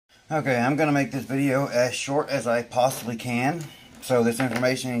Okay, I'm going to make this video as short as I possibly can, so this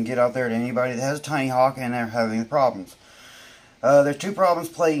information can get out there to anybody that has a Tiny Hawk and they're having problems. There's two problems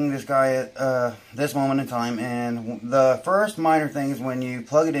plaguing this guy at this moment in time, and the first minor thing is when you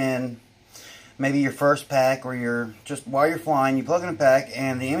plug it in, maybe your first pack or just while you're flying, you plug in a pack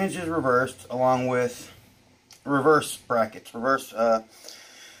and the image is reversed along with reverse brackets, like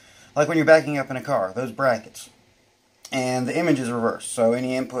when you're backing up in a car, those brackets. And the image is reversed, so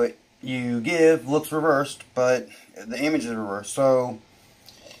any input you give looks reversed, but the image is reversed. So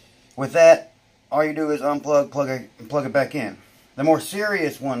with that, all you do is unplug, plug it back in. The more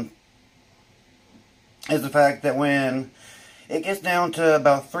serious one is the fact that when it gets down to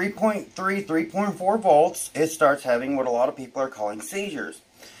about 3.3, 3.4 volts, it starts having what a lot of people are calling seizures.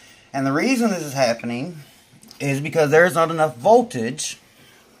 And the reason this is happening is because there's not enough voltage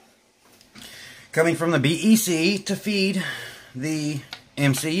coming from the BEC to feed the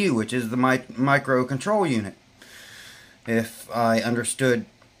MCU, which is the microcontrol unit, if I understood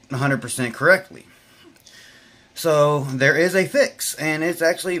 100% correctly. So there is a fix, and it's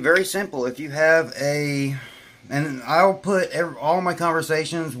actually very simple. If you have and I'll put all my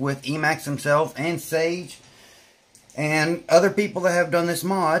conversations with Emax himself and Sage and other people that have done this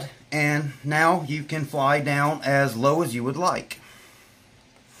mod, and now you can fly down as low as you would like.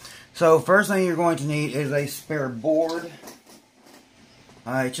 So first thing you're going to need is a spare board.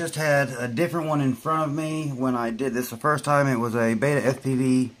 I just had a different one in front of me when I did this the first time. It was a Beta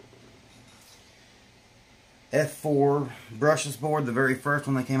FPV F4 brushless board, the very first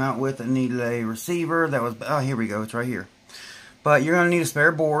one they came out with that needed a receiver. That was, oh, here we go, it's right here. But you're going to need a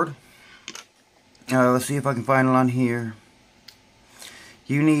spare board. Let's see if I can find it on here.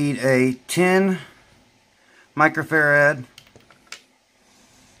 You need a 10 microfarad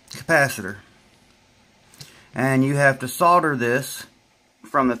capacitor, and you have to solder this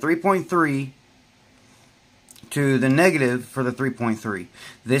from the 3.3 to the negative for the 3.3.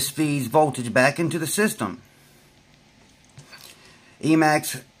 This feeds voltage back into the system.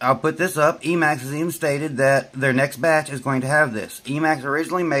 Emax, I'll put this up, Emax has even stated that their next batch is going to have this. Emax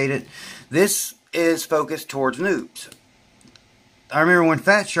originally made it. This is focused towards noobs. I remember when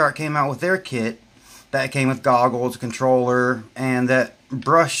Fat Shark came out with their kit, that came with goggles, controller, and that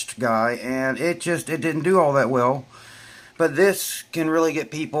brushed guy, and it didn't do all that well. But this can really get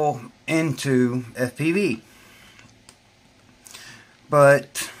people into FPV.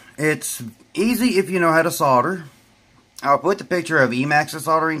 But it's easy if you know how to solder. I'll put the picture of Emax's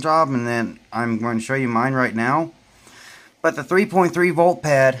soldering job, and then I'm going to show you mine right now. But the 3.3 volt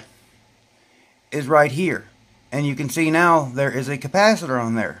pad is right here, and you can see now there is a capacitor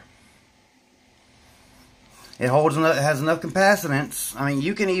on there. It has enough capacitance. I mean,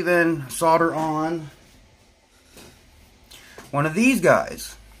 you can even solder on one of these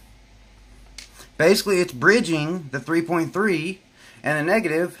guys. Basically, it's bridging the 3.3 and the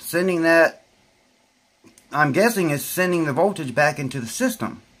negative, sending that, I'm guessing, is sending the voltage back into the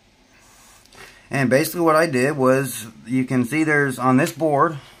system. And basically what I did was, you can see there's, on this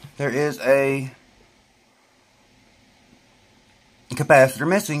board, there is a capacitor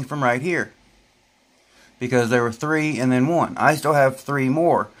missing from right here, because there were 3 and then 1. I still have 3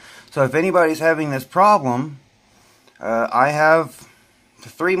 more. So if anybody's having this problem, I have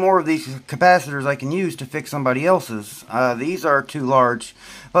 3 more of these capacitors I can use to fix somebody else's. These are too large,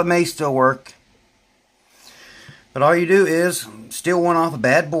 but may still work. But all you do is steal one off a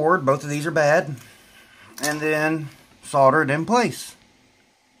bad board, both of these are bad, and then solder it in place.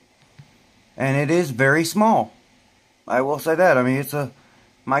 And it is very small. I will say that. I mean, it's a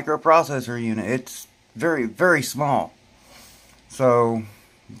microprocessor unit. It's very, very small. So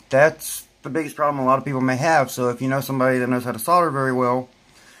that's the biggest problem a lot of people may have. So if you know somebody that knows how to solder very well,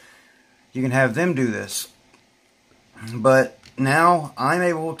 you can have them do this. But now I'm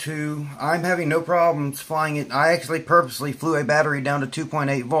having no problems flying it. I actually purposely flew a battery down to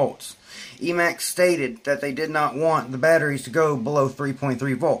 2.8 volts. Emax stated that they did not want the batteries to go below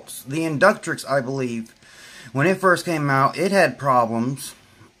 3.3 volts. The Inductrix, I believe, when it first came out, it had problems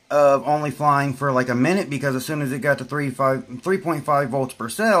of only flying for like a minute, because as soon as it got to 3.5 volts per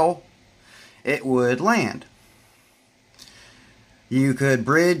cell, it would land. You could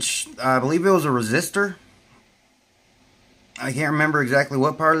bridge, I believe it was a resistor. I can't remember exactly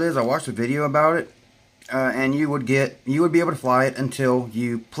what part it is. I watched a video about it, and you would be able to fly it until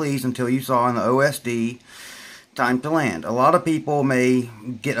you saw in the OSD time to land. A lot of people may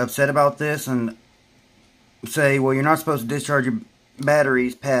get upset about this and say, well, you're not supposed to discharge your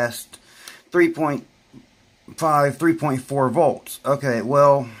batteries past 3.5, 3.4 volts. Okay,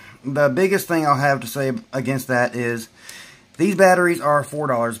 well, the biggest thing I'll have to say against that is These batteries are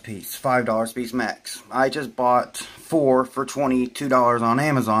 $4 a piece, $5 a piece max. I just bought 4 for $22 on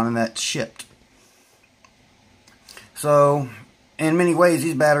Amazon, and that's shipped. So, in many ways,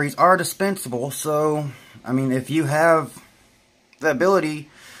 these batteries are dispensable. So, I mean, if you have the ability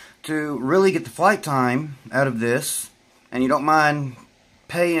to really get the flight time out of this, and you don't mind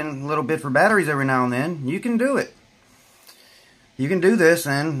paying a little bit for batteries every now and then, you can do it. You can do this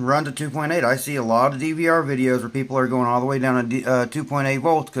and run to 2.8. I see a lot of DVR videos where people are going all the way down to 2.8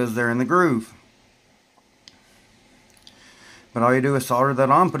 volts because they're in the groove. But all you do is solder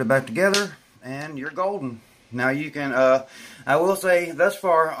that on, put it back together, and you're golden. Now you can, I will say, thus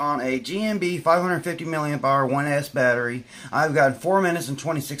far on a GMB 550 milliamp hour 1S battery, I've got 4 minutes and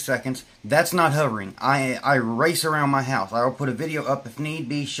 26 seconds. That's not hovering. I race around my house. I will put a video up if need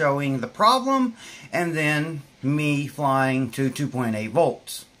be showing the problem, and then me flying to 2.8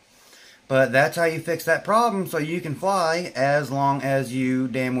 volts. But that's how you fix that problem, so you can fly as long as you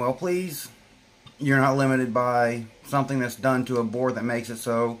damn well please. You're not limited by something that's done to a board that makes it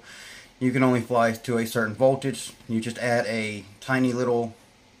so you can only fly to a certain voltage. You just add a tiny little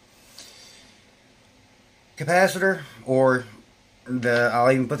capacitor, or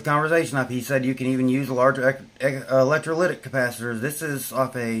I'll even put the conversation up. He said you can even use larger electrolytic capacitors. This is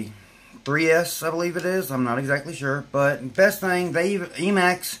off a 3S, I believe it is. I'm not exactly sure. But best thing,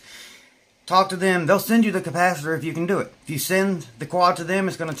 Emax, talk to them. They'll send you the capacitor if you can do it. If you send the quad to them,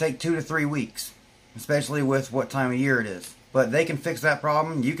 it's going to take 2 to 3 weeks, especially with what time of year it is. But they can fix that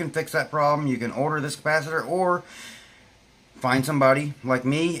problem. You can fix that problem. You can order this capacitor, or find somebody like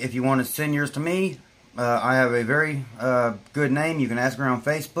me. If you want to send yours to me, I have a very good name. You can ask me on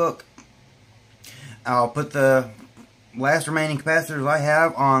Facebook. I'll put the last remaining capacitors I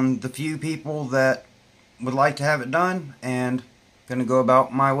have on the few people that would like to have it done, and going to go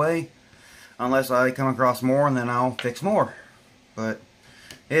about my way unless I come across more, and then I'll fix more. But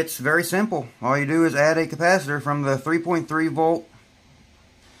it's very simple. All you do is add a capacitor from the 3.3 volt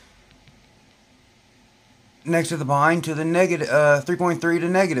next to the bind to the negative 3.3 to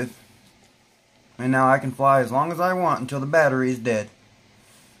negative, and now I can fly as long as I want until the battery is dead.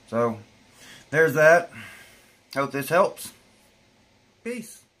 So there's that. Hope this helps.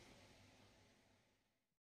 Peace.